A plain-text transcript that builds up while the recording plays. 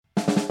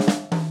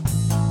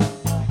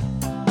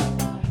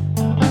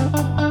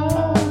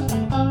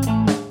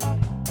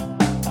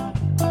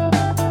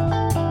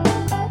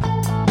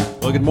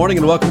Well, good morning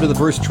and welcome to the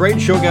first Trade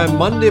Show Guy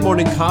Monday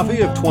morning coffee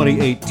of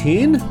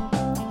 2018.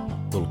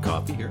 Little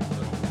coffee here.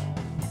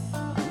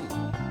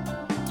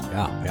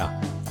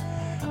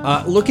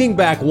 Looking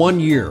back 1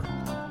 year,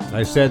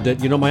 I said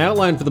that, my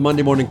outline for the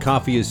Monday morning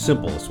coffee is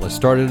simple. So I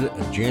started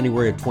in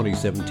January of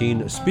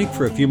 2017, speak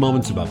for a few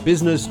moments about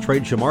business,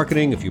 trade show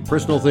marketing, a few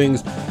personal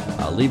things,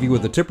 leave you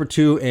with a tip or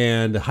two,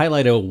 and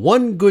highlight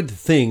one good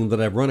thing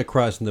that I've run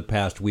across in the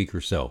past week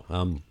or so.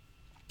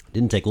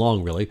 Didn't take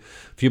long, really,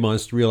 a few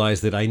months to realize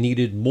that I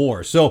needed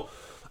more. So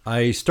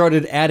I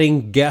started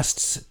adding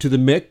guests to the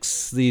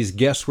mix. These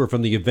guests were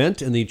from the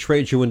event and the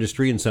trade show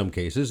industry in some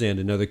cases, and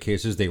in other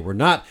cases they were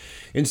not.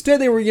 Instead,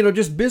 they were,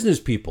 just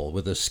business people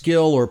with a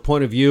skill or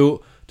point of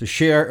view to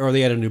share, or they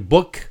had a new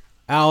book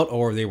out,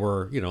 or they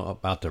were,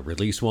 about to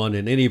release one.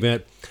 In any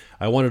event,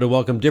 I wanted to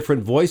welcome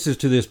different voices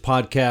to this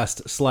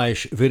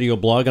podcast/video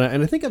blog,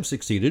 and I think I've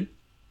succeeded.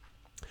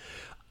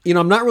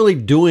 I'm not really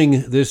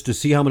doing this to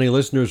see how many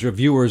listeners or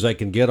viewers I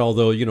can get,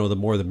 although, the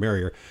more the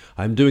merrier.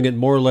 I'm doing it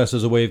more or less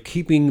as a way of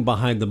keeping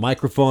behind the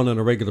microphone on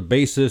a regular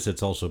basis.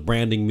 It's also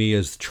branding me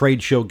as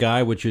Trade Show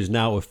Guy, which is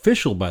now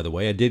official, by the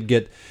way. I did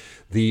get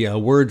the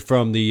word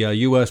from the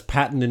U.S.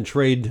 Patent and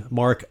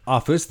Trademark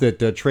Office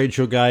that Trade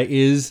Show Guy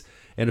is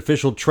an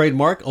official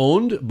trademark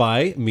owned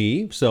by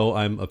me, so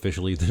I'm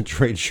officially the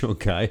Trade Show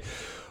Guy.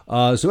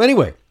 So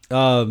anyway,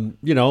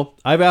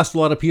 I've asked a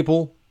lot of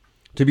people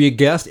to be a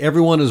guest.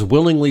 Everyone has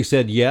willingly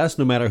said yes,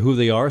 no matter who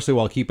they are. So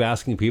I'll keep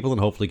asking people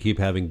and hopefully keep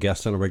having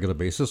guests on a regular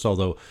basis,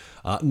 although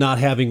not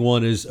having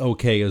one is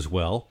okay as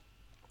well.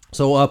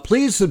 So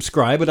please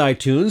subscribe at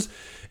iTunes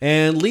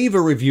and leave a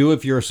review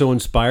if you're so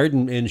inspired,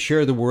 and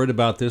share the word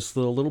about this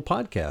little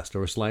podcast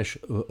or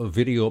 /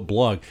 video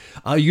blog.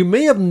 You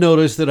may have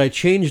noticed that I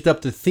changed up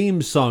the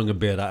theme song a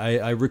bit.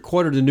 I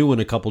recorded a new one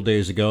a couple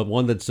days ago,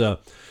 one that's a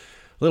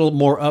little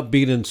more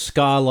upbeat and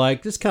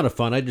ska-like. It's kind of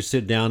fun. I just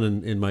sit down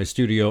in my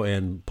studio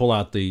and pull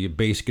out the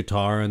bass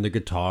guitar and the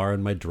guitar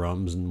and my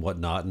drums and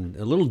whatnot, and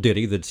a little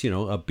ditty that's,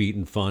 upbeat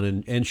and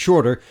fun and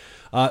shorter.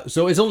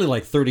 So it's only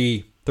like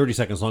 30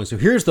 seconds long. So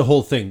here's the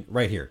whole thing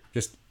right here,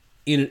 just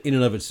in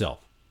and of itself.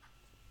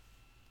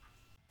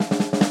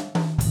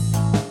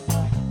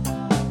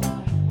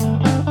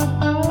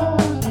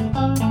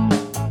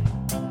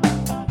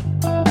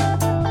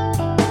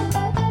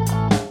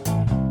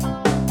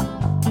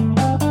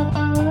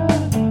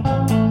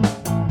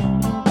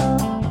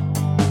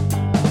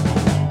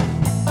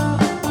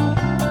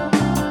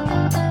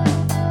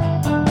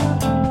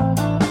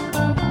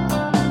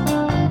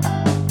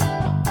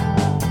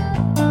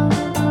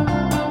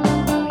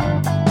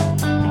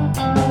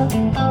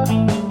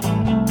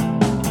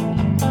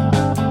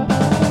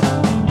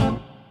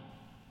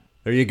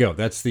 There you go.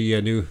 That's the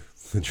new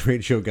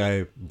Trade Show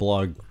Guy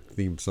blog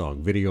theme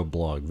song, video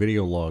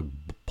log,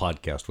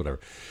 podcast, whatever.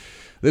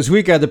 This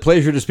week, I had the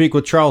pleasure to speak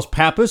with Charles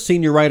Pappas,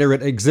 senior writer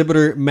at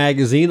Exhibitor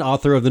Magazine,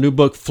 author of the new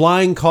book,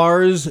 Flying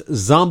Cars,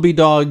 Zombie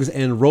Dogs,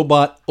 and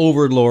Robot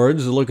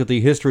Overlords, a look at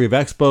the history of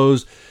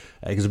expos,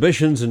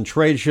 exhibitions, and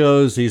trade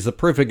shows. He's the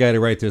perfect guy to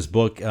write this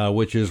book,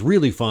 which is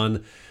really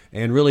fun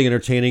and really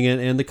entertaining,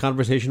 and the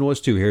conversation was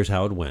too. Here's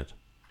how it went.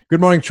 Good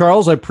morning,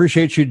 Charles. I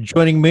appreciate you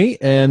joining me,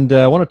 and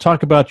I want to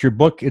talk about your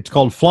book. It's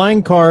called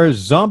Flying Cars,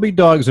 Zombie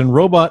Dogs, and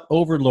Robot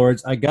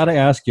Overlords. I got to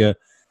ask you,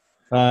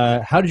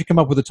 how did you come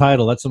up with the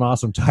title? That's an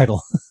awesome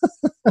title.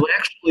 Well,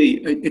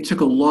 actually, it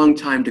took a long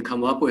time to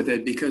come up with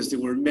it because there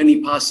were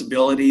many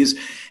possibilities,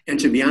 and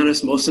to be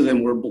honest, most of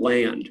them were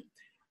bland.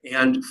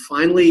 And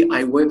finally,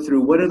 I went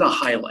through what are the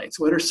highlights?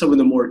 What are some of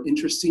the more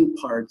interesting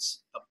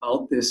parts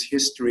about this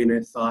history? And I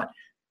thought,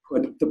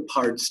 put the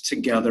parts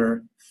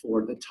together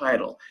for the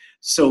title.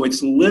 So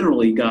it's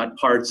literally got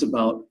parts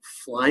about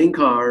flying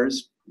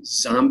cars,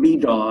 zombie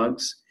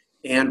dogs,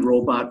 and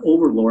robot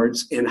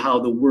overlords, and how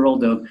the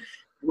world of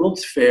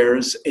World's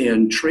fairs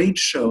and trade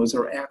shows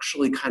are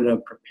actually kind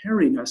of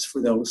preparing us for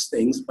those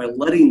things by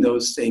letting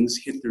those things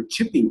hit their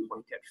tipping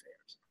point at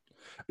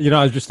fairs.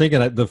 I was just thinking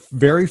that the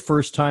very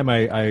first time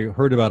I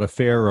heard about a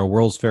fair or a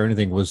World's Fair or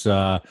anything was,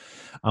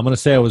 I'm going to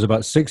say I was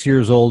about 7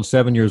 years old.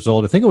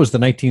 I think it was the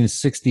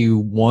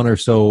 1961 or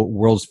so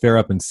World's Fair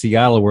up in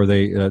Seattle where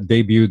they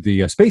debuted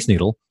the Space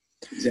Needle.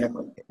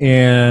 Exactly.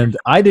 And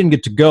I didn't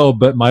get to go,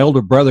 but my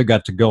older brother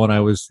got to go, and I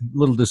was a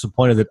little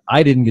disappointed that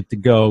I didn't get to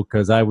go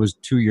because I was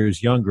 2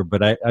 years younger.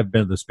 But I've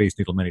been to the Space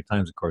Needle many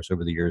times, of course,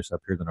 over the years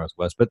up here in the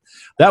Northwest. But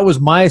that was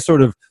my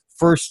sort of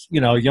first,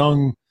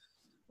 young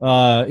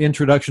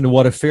introduction to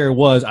what a fair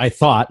was, I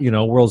thought,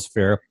 World's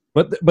Fair.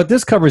 But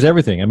this covers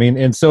everything. I mean,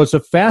 and so it's a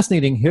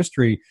fascinating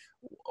history.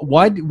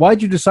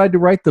 Why'd you decide to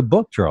write the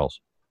book, Charles?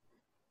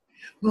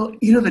 Well,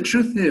 the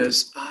truth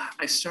is,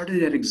 I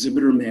started at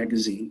Exhibitor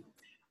Magazine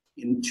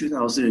in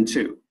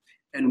 2002.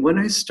 And when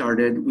I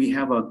started, we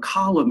have a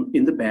column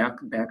in the back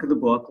of the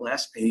book,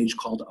 last page,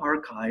 called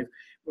Archive,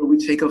 where we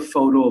take a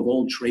photo of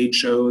old trade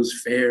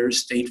shows, fairs,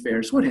 state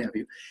fairs, what have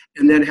you,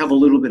 and then have a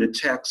little bit of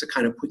text that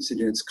kind of puts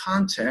it in its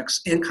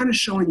context and kind of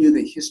showing you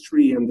the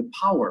history and the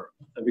power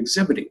of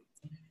exhibiting.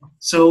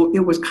 So it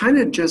was kind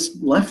of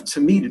just left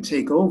to me to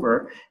take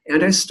over,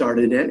 and I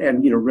started it,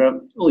 and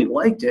really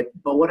liked it.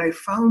 But what I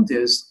found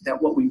is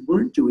that what we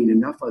weren't doing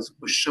enough was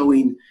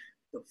showing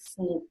the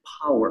full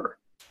power,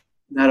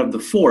 not of the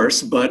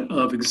force, but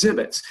of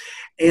exhibits.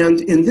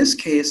 And in this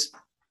case,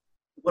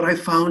 what I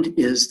found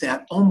is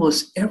that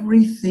almost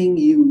everything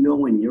you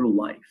know in your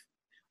life,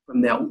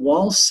 from that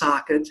wall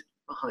socket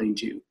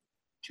behind you,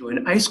 to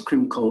an ice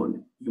cream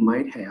cone you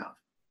might have,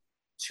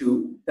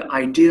 to the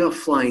idea of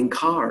flying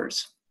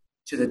cars,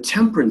 to the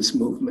temperance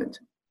movement,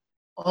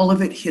 all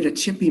of it hit a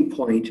tipping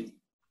point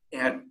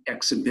at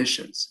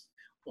exhibitions.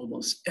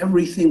 Almost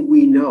everything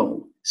we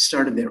know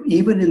started there,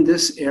 even in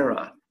this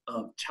era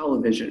of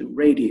television,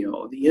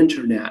 radio, the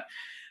internet,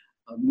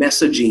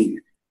 messaging.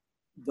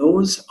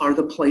 Those are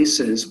the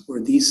places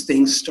where these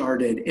things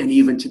started, and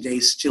even today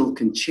still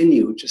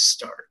continue to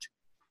start.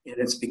 And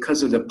it's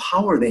because of the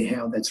power they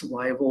have that's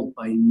rivaled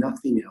by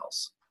nothing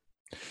else.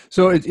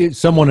 So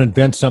someone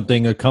invents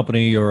something, a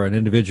company or an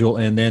individual,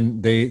 and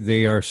then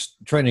they are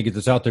trying to get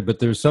this out there, but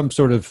there's some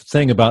sort of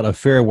thing about a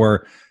fair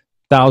where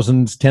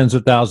thousands, tens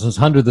of thousands,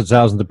 hundreds of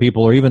thousands of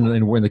people, or even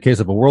in the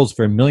case of a World's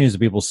Fair, millions of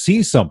people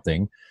see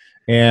something,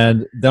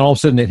 and then all of a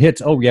sudden it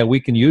hits, oh yeah, we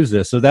can use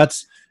this. So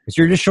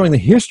you're just showing the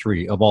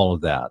history of all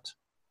of that.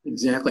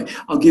 Exactly.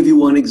 I'll give you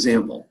one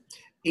example.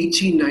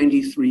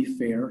 1893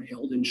 fair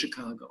held in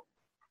Chicago.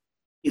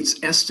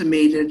 It's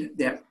estimated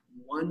that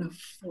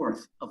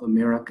 1/4 of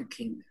America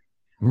came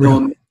there. Really? Now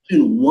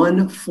imagine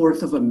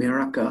 1/4 of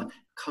America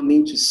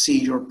coming to see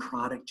your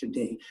product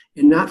today,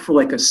 and not for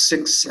like a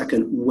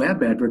 6-second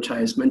web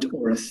advertisement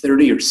or a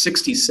 30 or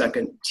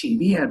 60-second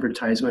TV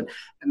advertisement.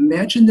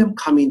 Imagine them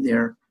coming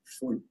there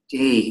for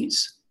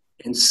days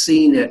and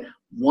seeing it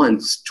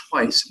once,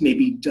 twice,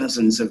 maybe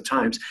dozens of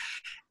times.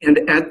 And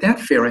at that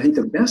fair, I think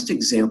the best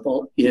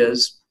example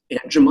is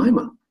Aunt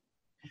Jemima,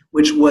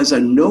 which was a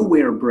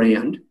nowhere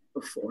brand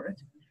before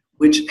it,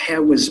 which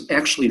was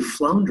actually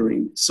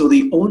floundering. So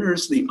the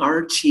owners, the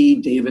R.T.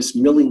 Davis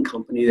Milling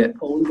Company that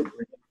owned the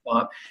brand,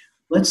 thought,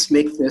 let's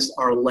make this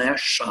our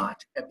last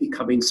shot at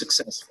becoming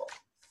successful.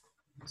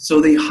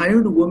 So they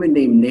hired a woman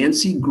named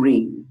Nancy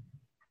Green,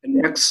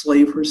 an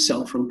ex-slave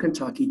herself from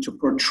Kentucky, to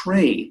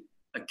portray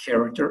a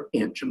character,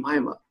 Aunt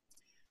Jemima.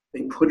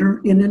 They put her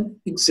in an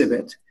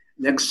exhibit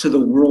next to the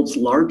world's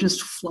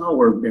largest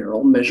flour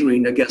barrel,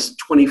 measuring, I guess,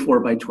 24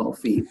 by 12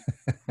 feet.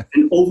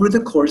 And over the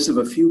course of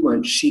a few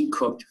months, she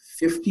cooked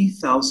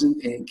 50,000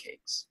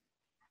 pancakes.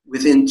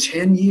 Within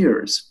 10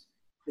 years,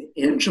 the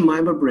Aunt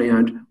Jemima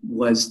brand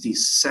was the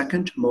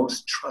second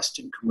most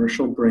trusted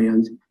commercial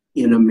brand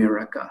in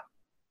America.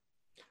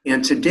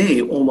 And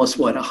today, almost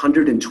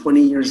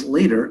 120 years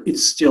later,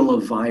 it's still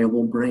a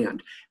viable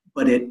brand.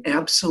 But it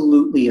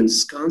absolutely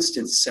ensconced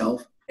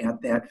itself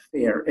at that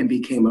fair and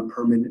became a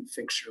permanent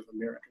fixture of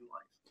American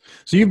life.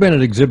 So you've been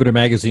at Exhibitor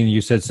Magazine, you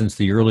said, since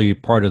the early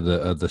part of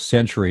the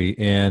century,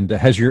 and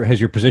has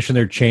your position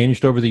there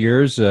changed over the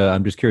years?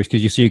 I'm just curious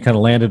because you kind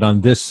of landed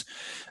on this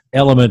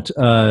element,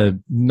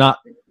 not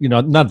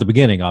at the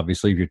beginning,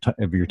 obviously,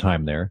 of your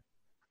time there.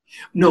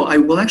 No,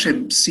 actually,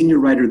 I'm senior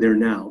writer there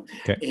now.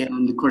 Okay.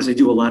 And of course, I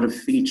do a lot of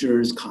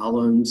features,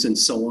 columns, and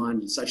so on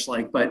and such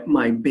like. But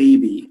my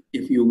baby,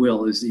 if you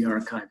will, is the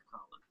archive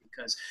column,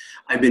 because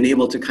I've been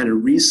able to kind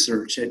of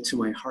research it to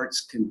my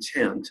heart's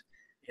content.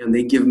 And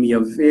they give me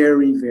a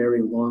very,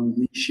 very long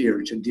leash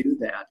here to do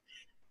that.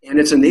 And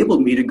it's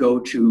enabled me to go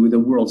to the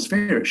World's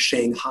Fair,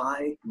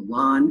 Shanghai,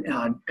 Milan,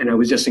 and I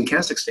was just in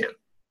Kazakhstan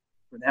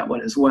for that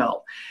one as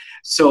well.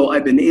 So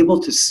I've been able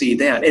to see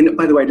that. And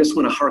by the way, I just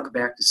want to hark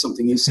back to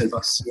something you said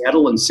about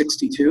Seattle in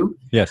 62.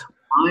 Yes.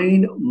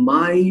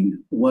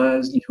 Mine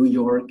was New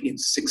York in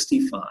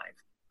 65.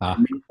 I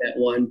made that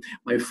one.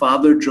 My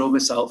father drove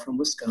us out from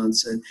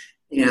Wisconsin,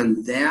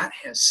 and that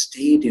has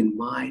stayed in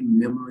my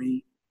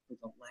memory for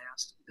the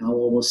last now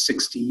almost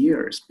 60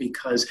 years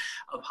because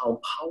of how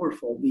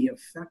powerful the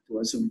effect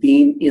was of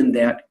being in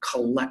that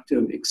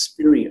collective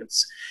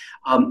experience.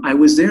 I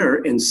was there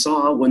and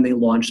saw when they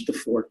launched the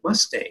Ford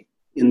Mustang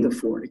in the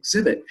Ford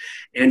exhibit.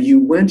 And you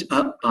went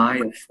up by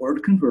a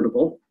Ford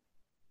convertible,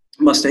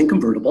 Mustang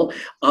convertible,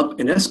 up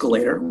an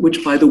escalator,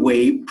 which, by the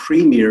way,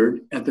 premiered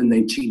at the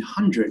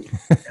 1900.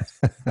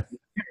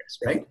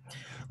 Right?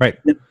 Right.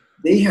 Now,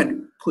 they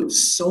had put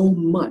so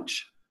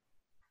much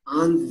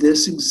on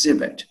this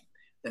exhibit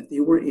that they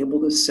were able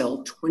to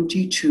sell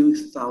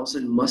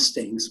 22,000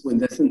 Mustangs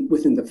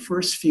within the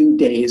first few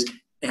days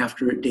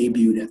after it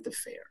debuted at the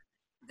fair.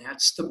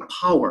 That's the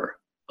power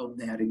of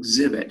that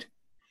exhibit.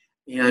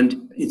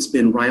 And it's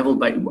been rivaled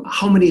by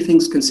how many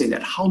things can say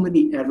that? How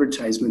many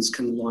advertisements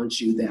can launch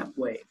you that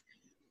way?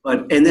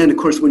 And then, of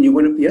course, when you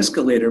went up the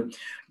escalator,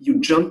 you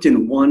jumped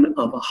in one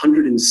of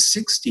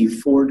 160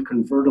 Ford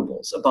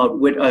convertibles, about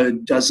a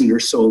dozen or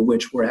so of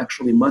which were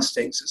actually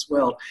Mustangs as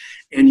well.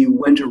 And you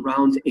went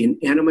around an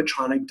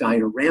animatronic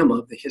diorama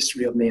of the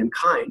history of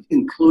mankind,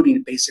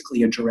 including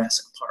basically a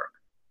Jurassic Park.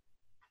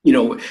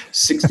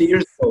 60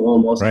 years ago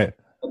almost, right.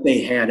 But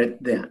they had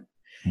it then.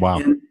 Wow.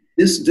 And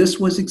This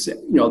was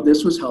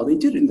this was how they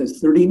did it in the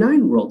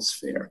 39 World's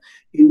Fair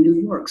in New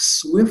York.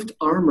 Swift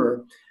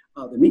Armor,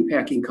 the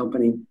meatpacking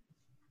company,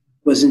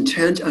 was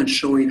intent on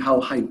showing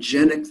how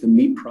hygienic the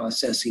meat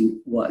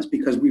processing was,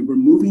 because we were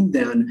moving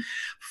then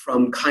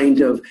from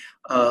kind of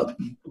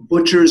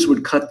butchers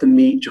would cut the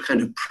meat to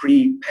kind of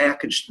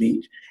pre-packaged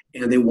meat,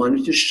 and they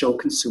wanted to show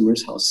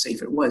consumers how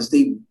safe it was.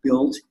 They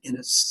built an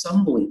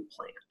assembly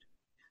plant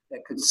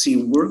that could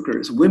see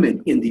workers,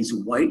 women in these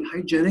white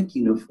hygienic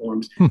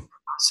uniforms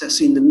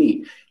processing the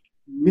meat.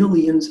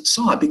 Millions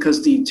saw it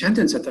because the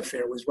attendance at the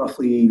fair was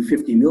roughly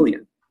 50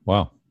 million.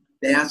 Wow.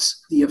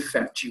 That's the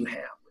effect you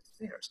have with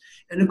fairs.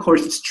 And of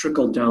course, it's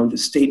trickled down to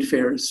state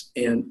fairs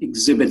and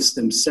exhibits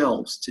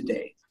themselves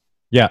today.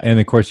 Yeah, and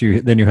of course,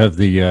 you have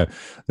the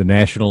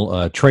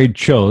national trade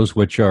shows,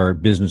 which are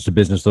business to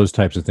business, those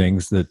types of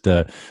things that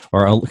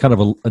are kind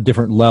of a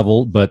different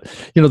level. But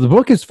the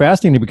book is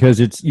fascinating because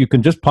you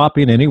can just pop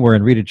in anywhere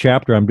and read a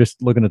chapter. I'm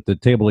just looking at the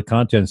table of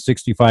contents,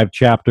 65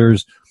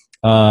 chapters.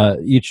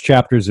 Each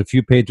chapter is a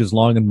few pages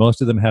long, and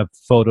most of them have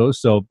photos.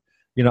 So,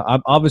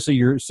 obviously,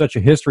 you're such a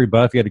history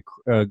buff. You had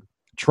to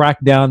track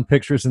down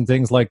pictures and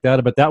things like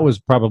that. But that was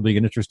probably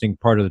an interesting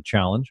part of the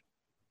challenge.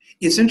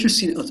 It's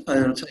interesting, and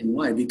I'll tell you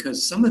why,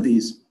 because some of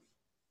these,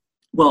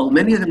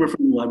 many of them are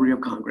from the Library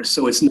of Congress,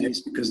 so it's nice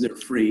because they're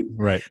free.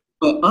 Right.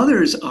 But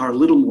others are a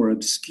little more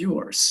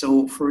obscure.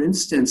 So, for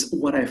instance,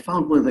 what I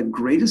found, one of the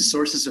greatest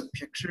sources of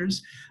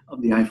pictures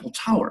of the Eiffel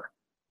Tower,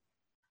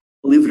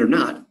 believe it or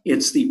not,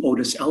 it's the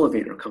Otis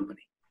Elevator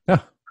Company.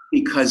 Yeah.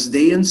 Because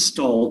they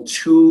installed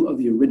 2 of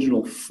the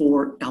original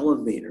 4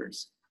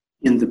 elevators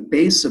in the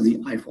base of the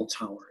Eiffel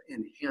Tower,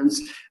 and hence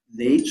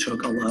they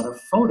took a lot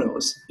of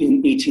photos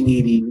in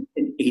 1880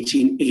 and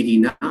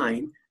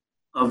 1889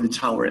 of the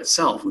tower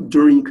itself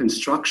during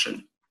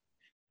construction.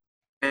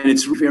 And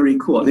it's very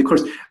cool. And of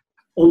course,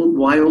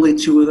 why only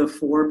 2 of the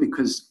 4?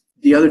 Because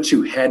the other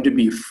 2 had to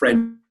be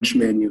French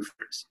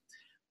manufacturers.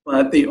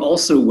 But they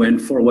also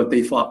went for what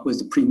they thought was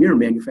the premier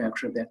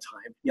manufacturer at that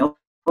time, the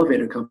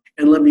elevator company.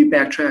 And let me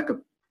backtrack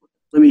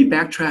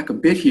a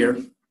bit here.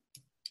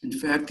 In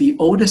fact, the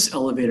Otis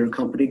Elevator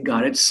Company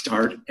got its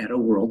start at a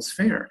World's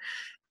Fair.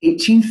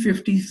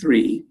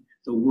 1853,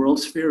 the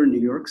World's Fair in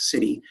New York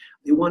City,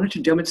 they wanted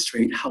to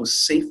demonstrate how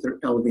safe their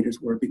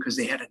elevators were because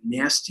they had a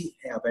nasty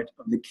habit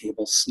of the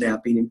cable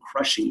snapping and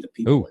crushing the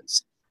people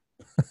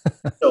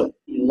inside. So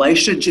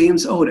Elisha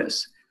James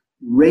Otis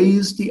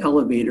raised the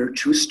elevator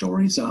 2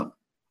 stories up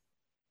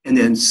and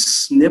then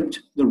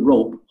snipped the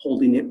rope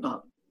holding it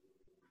up.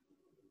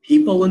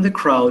 People in the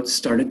crowd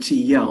started to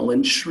yell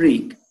and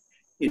shriek.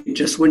 It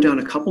just went down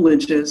a couple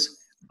inches,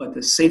 but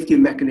the safety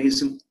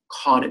mechanism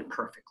caught it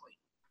perfectly.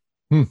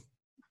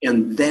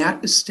 And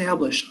that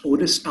established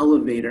Otis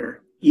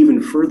Elevator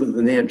even further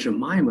than Aunt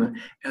Jemima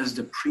as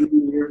the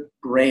premier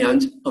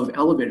brand of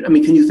elevator. I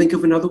mean, can you think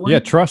of another one? Yeah,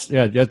 trust.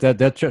 Yeah,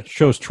 that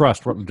shows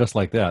trust just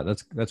like that.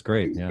 That's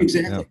great. Yeah,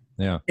 exactly.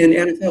 Yeah. And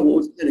I thought what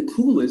was kind of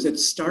cool is it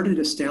started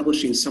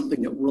establishing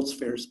something that World's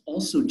Fairs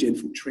also did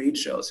for trade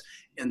shows,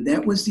 and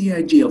that was the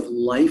idea of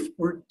life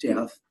or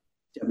death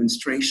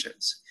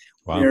demonstrations.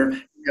 Wow. Where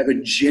you have a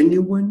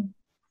genuine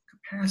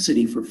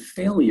capacity for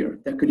failure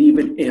that could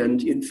even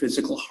end in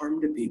physical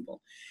harm to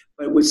people.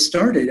 But it was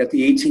started at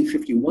the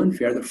 1851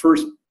 fair, the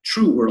first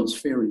true World's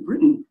Fair in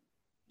Britain,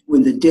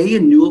 when the Day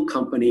and Newell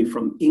Company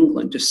from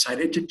England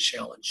decided to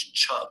challenge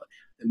Chubb,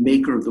 the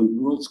maker of the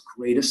world's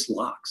greatest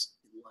locks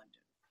in London.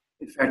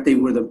 In fact, they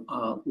were the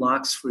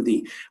locks for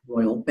the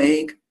Royal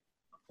Bank,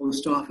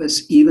 Post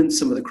Office, even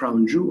some of the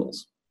crown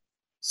jewels.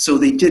 So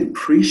they did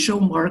pre-show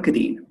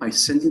marketing by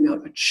sending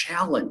out a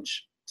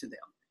challenge to them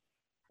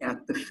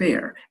at the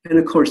fair. And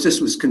of course,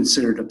 this was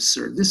considered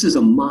absurd. This is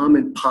a mom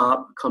and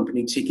pop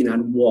company taking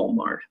on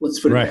Walmart. Let's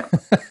put it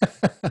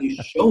that way. They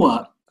show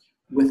up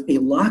with a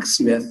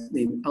locksmith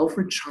named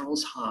Alfred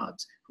Charles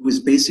Hobbs, who was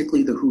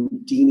basically the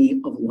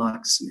Houdini of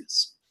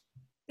locksmiths.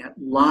 At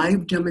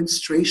live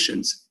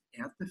demonstrations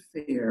at the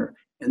fair,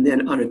 and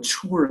then on a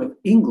tour of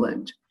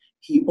England,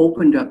 he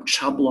opened up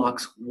Chubb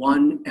locks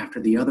one after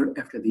the other,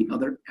 after the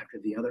other, after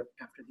the other,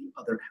 after the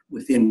other,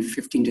 within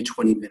 15 to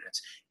 20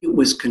 minutes. It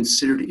was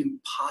considered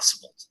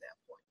impossible to that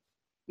point.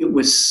 It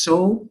was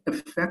so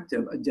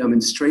effective a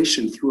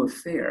demonstration through a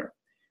fair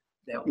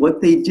that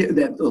what they did,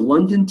 that the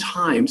London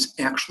Times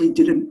actually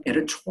did an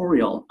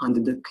editorial on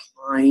the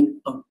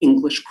decline of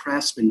English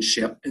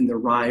craftsmanship and the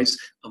rise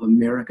of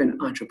American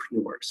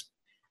entrepreneurs.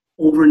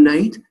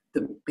 Overnight,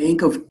 the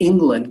Bank of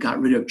England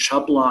got rid of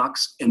Chubb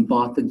locks and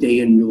bought the Day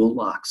and Newell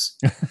locks.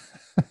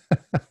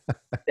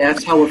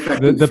 That's how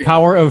effective. The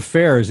power of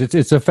fairs.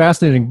 It's a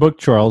fascinating book,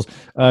 Charles.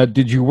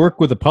 Did you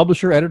work with the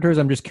publisher, editors?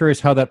 I'm just curious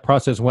how that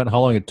process went, how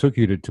long it took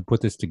you to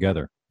put this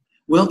together.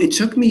 Well, it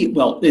took me,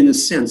 in a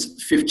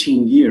sense,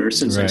 15 years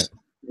since I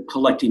started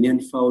collecting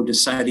info,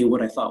 deciding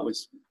what I thought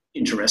was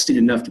interesting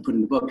enough to put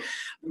in the book.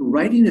 The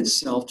writing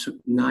itself took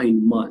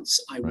 9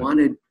 months. I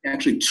wanted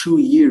actually 2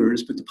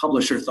 years, but the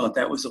publisher thought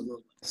that was a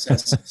little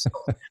excessive. So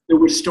there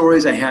were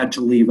stories I had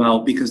to leave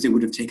out because they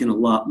would have taken a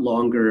lot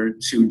longer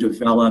to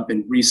develop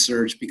and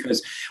research,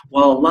 because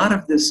while a lot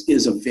of this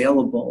is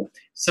available,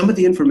 some of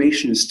the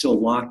information is still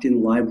locked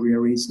in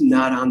libraries,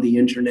 not on the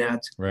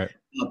internet. Right.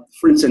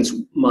 For instance,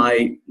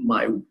 my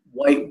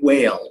white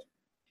whale,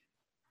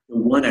 the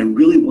one I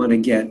really want to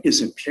get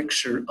is a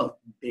picture of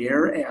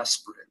Bayer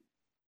Aspirin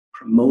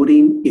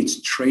promoting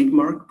its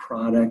trademark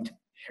product,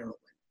 heroin.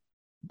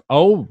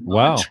 Oh,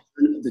 wow. Of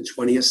the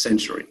 20th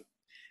century.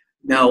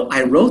 Now,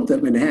 I wrote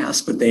them and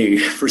asked, but they,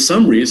 for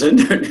some reason,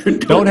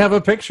 don't have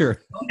a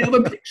picture. Don't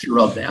have a picture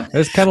of that.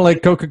 It's kind of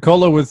like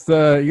Coca-Cola with,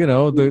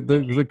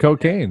 the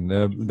cocaine.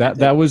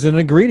 That was an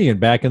ingredient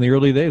back in the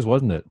early days,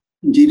 wasn't it?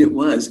 Indeed it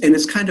was. And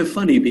it's kind of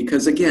funny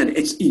because, again,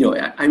 it's,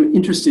 I'm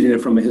interested in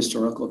it from a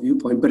historical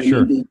viewpoint, but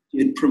Sure. they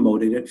did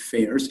promote it at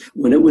fairs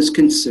when it was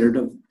considered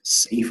a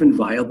safe and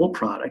viable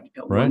product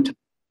at one time.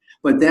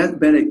 But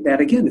that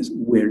again is,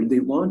 where did they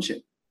launch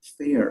it?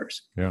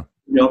 Fairs. Yeah.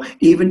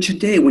 Even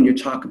today, when you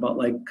talk about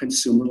like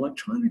Consumer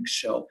Electronics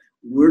Show,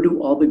 where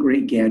do all the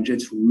great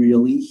gadgets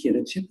really hit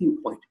a tipping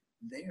point?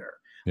 There.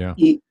 Yeah.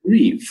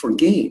 E3 for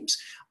games.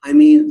 I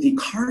mean, the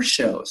car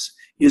shows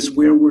is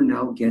where we're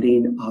now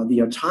getting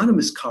the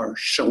autonomous car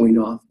showing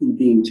off and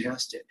being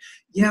tested.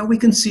 Yeah, we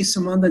can see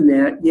some on the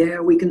net. Yeah,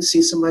 we can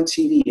see some on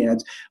TV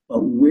ads. But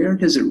where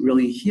does it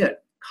really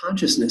hit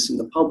consciousness in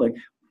the public?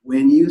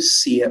 When you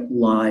see it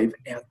live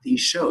at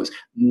these shows.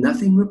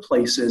 Nothing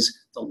replaces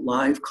the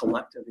live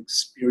collective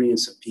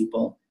experience of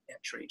people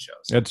at trade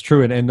shows. That's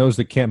true. And those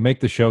that can't make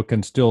the show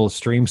can still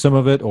stream some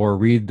of it or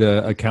read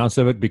the accounts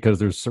of it, because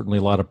there's certainly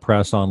a lot of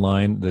press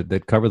online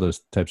that cover those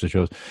types of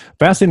shows.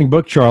 Fascinating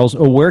book, Charles.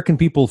 Where can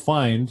people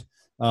find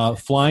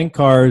Flying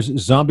Cars,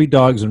 Zombie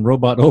Dogs, and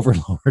Robot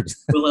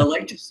Overlords? Well, I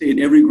like to say in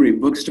every great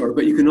bookstore,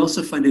 but you can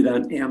also find it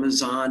on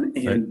Amazon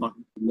and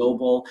Barnes &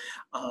 Noble.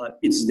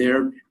 It's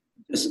there.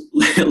 Just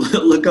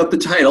look up the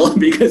title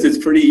because it's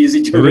pretty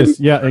easy to read.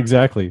 Yeah,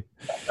 exactly.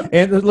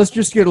 And let's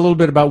just get a little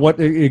bit about what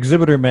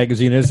Exhibitor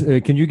Magazine is.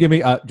 Can you give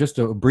me just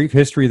a brief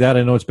history of that?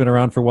 I know it's been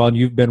around for a while, and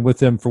you've been with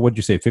them for, what'd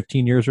you say,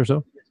 15 years or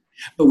so?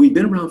 But we've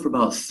been around for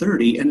about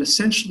 30, and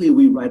essentially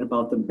we write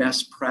about the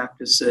best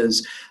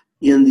practices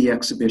in the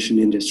exhibition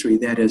industry.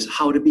 That is,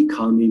 how to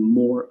become a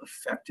more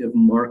effective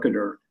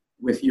marketer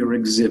with your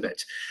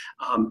exhibit.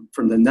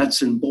 From the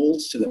nuts and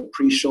bolts to the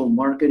pre-show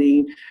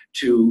marketing,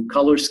 to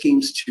color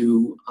schemes,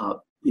 to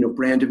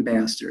brand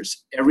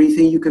ambassadors.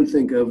 Everything you can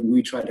think of,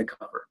 we try to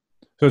cover.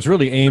 So it's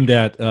really aimed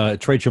at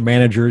trade show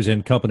managers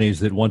and companies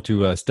that want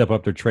to step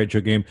up their trade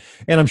show game.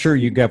 And I'm sure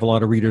you have a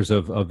lot of readers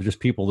of just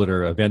people that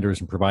are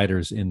vendors and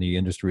providers in the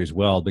industry as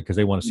well, because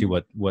they want to see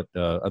what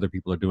other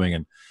people are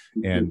doing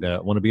and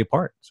want to be a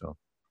part. So.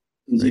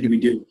 Indeed, we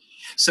do.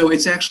 So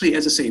it's actually,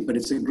 as I say, but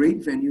it's a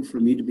great venue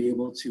for me to be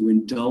able to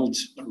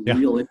indulge a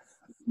real interest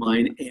of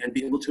mine and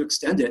be able to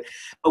extend it.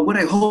 But what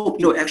I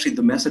hope, actually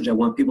the message I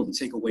want people to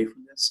take away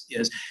from this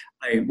is,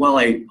 while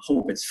I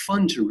hope it's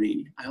fun to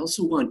read, I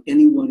also want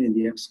anyone in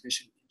the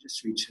exhibition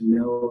industry to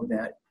know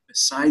that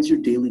besides your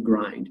daily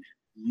grind,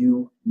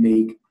 you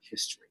make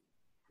history.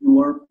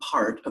 You are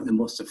part of the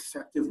most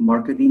effective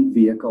marketing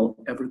vehicle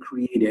ever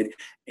created,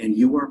 and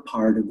you are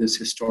part of this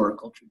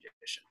historical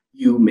tradition.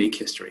 You make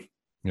history.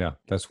 Yeah,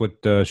 that's what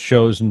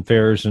shows and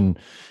fairs and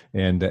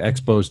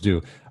expos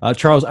do.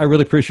 Charles, I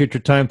really appreciate your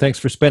time. Thanks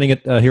for spending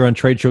it here on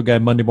Trade Show Guy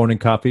Monday Morning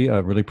Coffee. I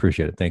really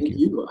appreciate it. Thank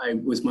you.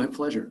 It was my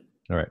pleasure.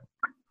 All right.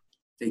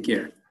 Take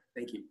care.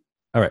 Thank you.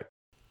 All right.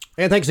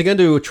 And thanks again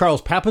to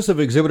Charles Pappas of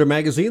Exhibitor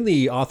Magazine,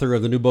 the author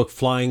of the new book,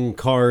 Flying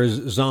Cars,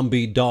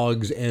 Zombie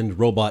Dogs, and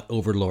Robot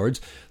Overlords.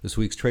 This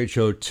week's Trade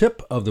Show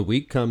tip of the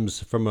week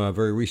comes from a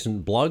very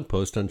recent blog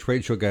post on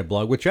Trade Show Guy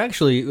blog, which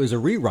actually is a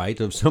rewrite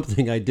of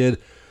something I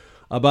did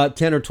about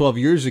 10 or 12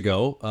 years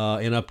ago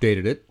and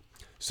updated it.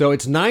 So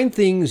it's 9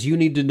 things you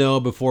need to know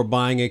before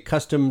buying a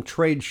custom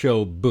trade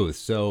show booth.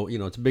 So,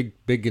 it's a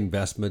big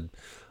investment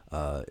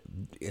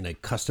in a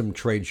custom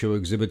trade show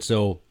exhibit.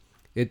 So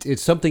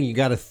it's something you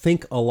got to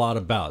think a lot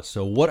about.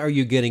 So what are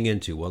you getting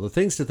into? Well, the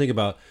things to think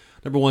about,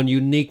 number one,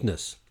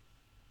 uniqueness.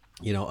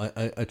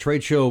 A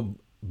trade show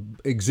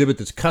exhibit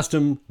that's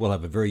custom will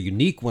have a very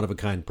unique,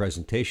 one-of-a-kind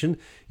presentation.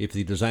 If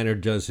the designer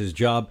does his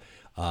job,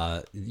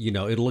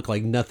 it'll look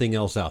like nothing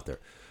else out there.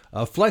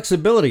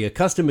 Flexibility. A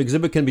custom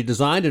exhibit can be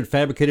designed and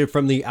fabricated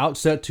from the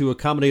outset to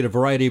accommodate a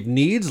variety of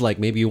needs, like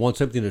maybe you want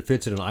something that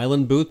fits in an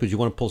island booth, but you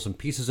want to pull some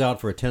pieces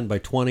out for a 10 by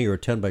 20 or a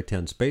 10 by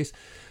 10 space.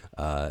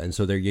 And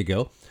so there you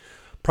go.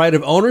 Pride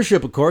of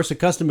ownership, of course. A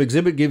custom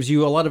exhibit gives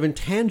you a lot of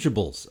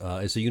intangibles.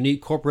 It's a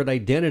unique corporate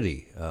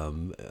identity,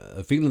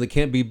 a feeling that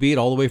can't be beat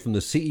all the way from the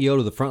CEO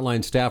to the frontline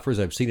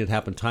staffers. I've seen it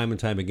happen time and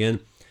time again.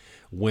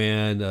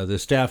 When the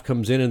staff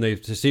comes in and they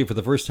see it for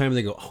the first time,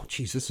 they go, "Oh,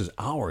 geez, this is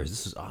ours.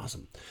 This is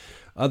awesome."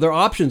 There are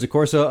options, of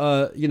course.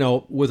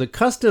 With a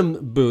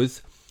custom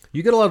booth,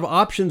 you get a lot of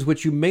options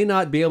which you may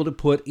not be able to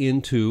put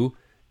into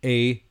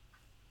a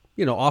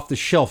off the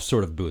shelf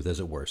sort of booth, as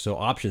it were. So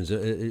options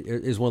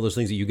is one of those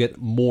things that you get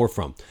more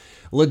from.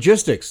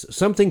 Logistics,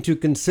 something to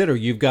consider.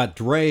 You've got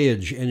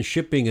drayage and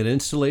shipping and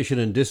installation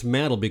and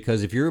dismantle,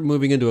 because if you're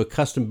moving into a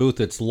custom booth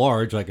that's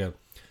large, like a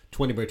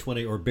 20 by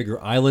 20 or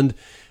bigger island,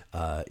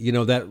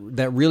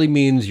 that really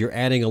means you're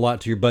adding a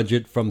lot to your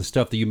budget from the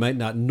stuff that you might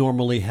not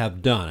normally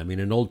have done. I mean,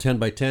 an old 10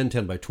 by 10,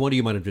 10 by 20,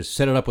 you might have just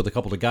set it up with a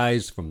couple of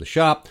guys from the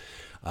shop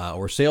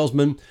or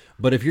salesmen.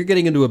 But if you're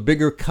getting into a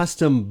bigger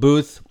custom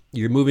booth,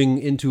 you're moving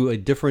into a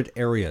different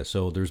area.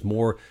 So there's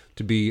more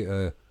to be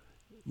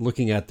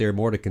looking at there,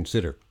 more to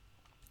consider.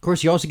 Of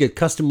course, you also get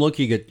custom look,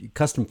 you get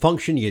custom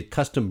function, you get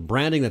custom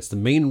branding. That's the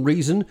main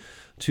reason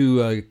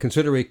to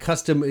consider a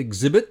custom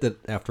exhibit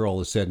that, after all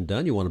is said and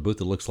done, you want a booth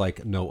that looks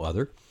like no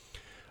other.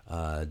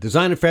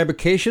 Design and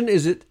fabrication.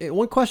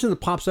 One question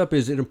that pops up,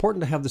 is it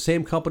important to have the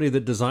same company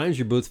that designs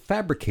your booth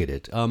fabricate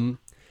it?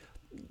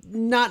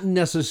 Not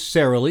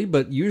necessarily,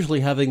 but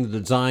usually having the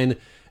design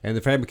and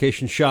the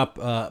fabrication shop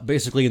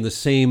basically in the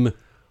same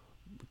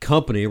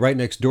company right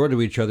next door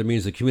to each other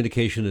means the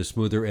communication is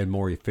smoother and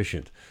more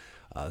efficient.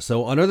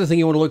 So another thing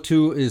you want to look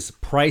to is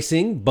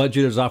pricing.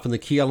 Budget is often the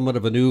key element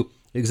of a new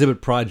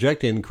exhibit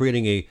project, and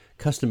creating a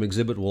custom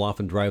exhibit will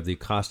often drive the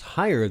cost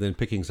higher than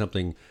picking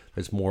something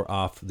that's more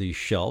off the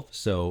shelf.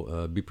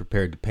 So be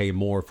prepared to pay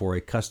more for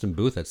a custom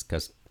booth. That's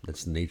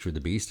the nature of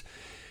the beast.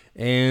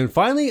 And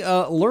finally,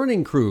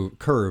 learning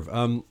curve.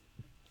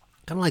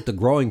 Kind of like the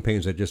growing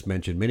pains I just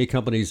mentioned. Many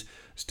companies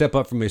step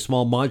up from a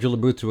small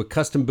modular booth to a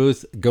custom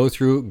booth, go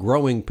through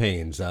growing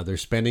pains. They're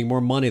spending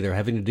more money. They're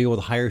having to deal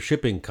with higher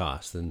shipping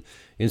costs and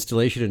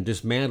installation and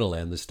dismantle.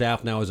 And the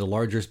staff now has a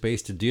larger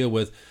space to deal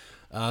with.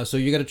 So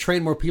you got to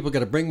train more people, got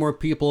to bring more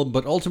people.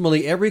 But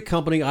ultimately, every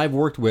company I've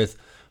worked with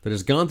that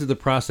has gone through the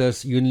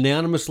process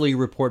unanimously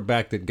report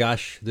back that,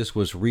 gosh, this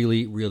was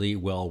really, really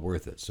well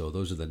worth it. So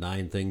those are the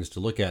 9 things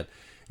to look at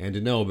and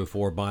to know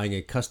before buying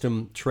a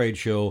custom trade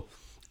show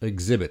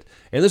exhibit.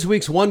 And this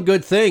week's one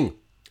good thing,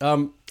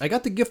 I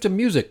got the gift of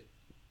music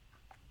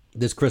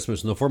this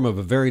Christmas in the form of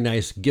a very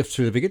nice gift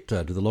certificate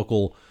to the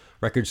local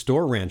record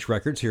store, Ranch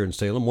Records, here in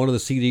Salem. One of the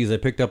CDs I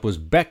picked up was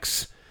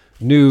Beck's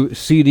new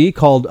CD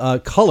called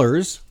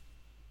Colors.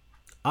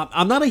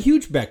 I'm not a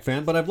huge Beck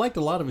fan, but I've liked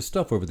a lot of his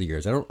stuff over the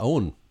years. I don't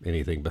own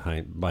anything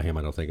by him,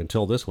 I don't think,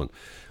 until this one.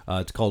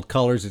 It's called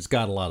Colors. It's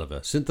got a lot of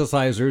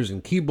synthesizers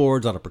and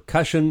keyboards, a lot of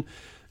percussion,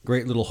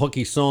 great little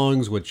hooky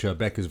songs, which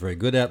Beck is very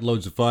good at,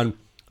 loads of fun.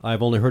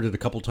 I've only heard it a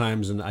couple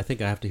times, and I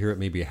think I have to hear it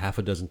maybe a half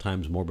a dozen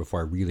times more before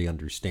I really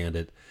understand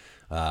it.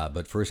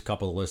 But first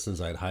couple of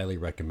listens, I'd highly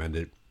recommend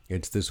it.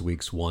 It's this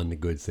week's one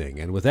good thing.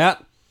 And with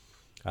that,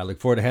 I look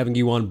forward to having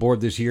you on board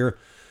this year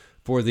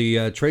for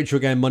the Trade Show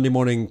Guy Monday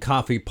Morning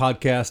Coffee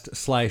podcast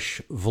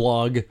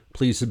 /vlog.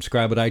 Please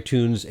subscribe at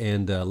iTunes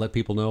and let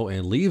people know,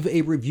 and leave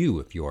a review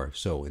if you are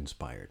so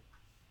inspired.